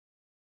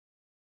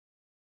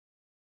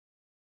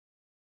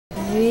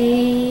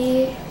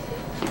V,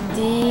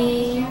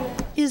 D.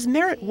 Is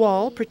Merritt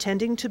Wall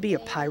pretending to be a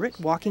pirate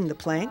walking the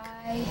plank?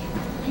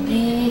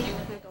 B.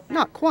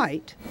 Not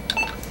quite.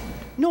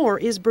 Nor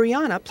is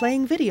Brianna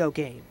playing video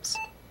games.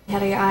 How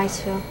do your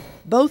eyes feel?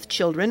 Both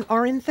children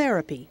are in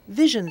therapy,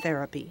 vision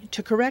therapy,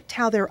 to correct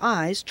how their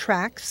eyes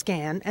track,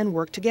 scan, and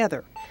work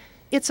together.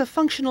 It's a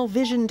functional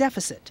vision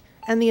deficit,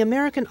 and the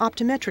American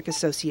Optometric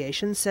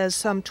Association says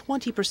some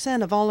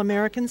 20% of all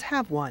Americans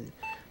have one,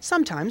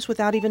 sometimes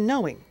without even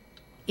knowing.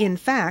 In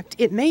fact,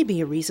 it may be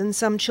a reason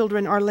some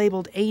children are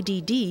labeled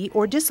ADD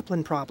or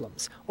discipline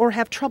problems, or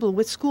have trouble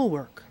with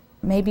schoolwork.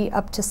 Maybe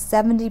up to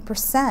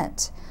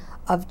 70%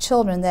 of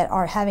children that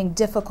are having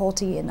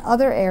difficulty in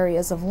other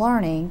areas of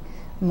learning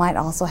might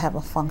also have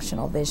a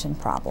functional vision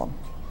problem.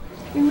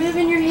 You're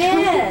moving your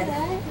head.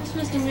 You're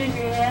supposed to move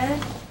your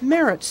head.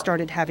 Merritt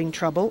started having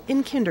trouble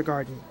in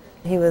kindergarten.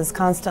 He was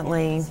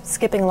constantly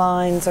skipping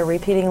lines or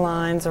repeating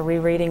lines or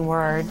rereading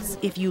words.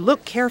 If you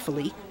look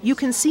carefully, you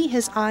can see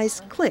his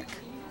eyes click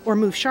or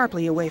move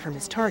sharply away from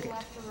his target.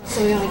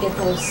 So we want to get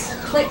those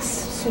clicks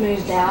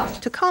smoothed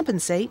out. To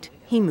compensate,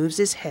 he moves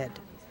his head.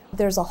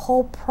 There's a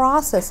whole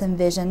process in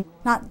vision,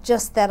 not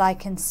just that I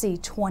can see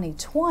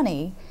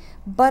 20/20,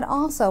 but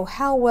also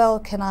how well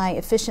can I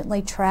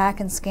efficiently track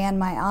and scan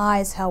my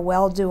eyes, how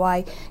well do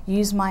I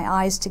use my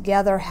eyes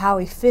together, how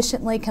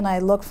efficiently can I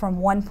look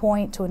from one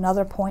point to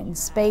another point in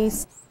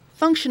space.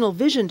 Functional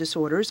vision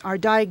disorders are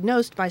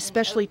diagnosed by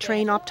specially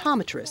trained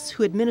optometrists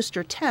who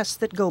administer tests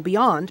that go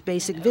beyond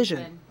basic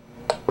vision.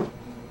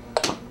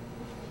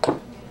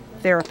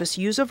 Therapists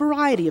use a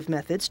variety of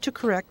methods to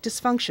correct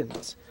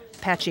dysfunctions.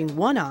 Patching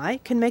one eye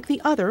can make the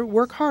other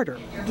work harder.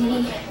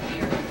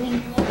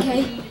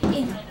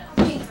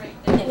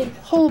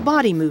 Whole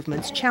body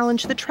movements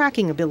challenge the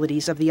tracking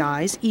abilities of the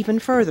eyes even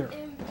further.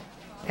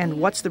 And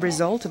what's the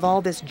result of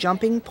all this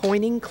jumping,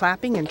 pointing,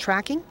 clapping, and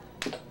tracking?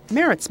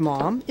 Merritt's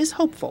mom is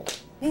hopeful.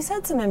 He's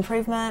had some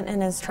improvement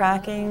in his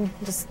tracking,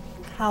 just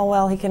how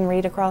well he can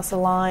read across a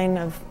line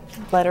of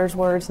letters,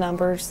 words,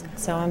 numbers.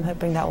 So I'm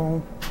hoping that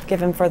will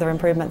give him further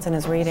improvements in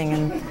his reading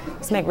and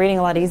just make reading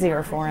a lot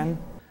easier for him.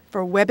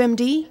 For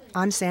WebMD,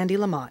 I'm Sandy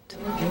Lamott.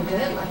 Looking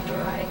good, left to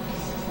right.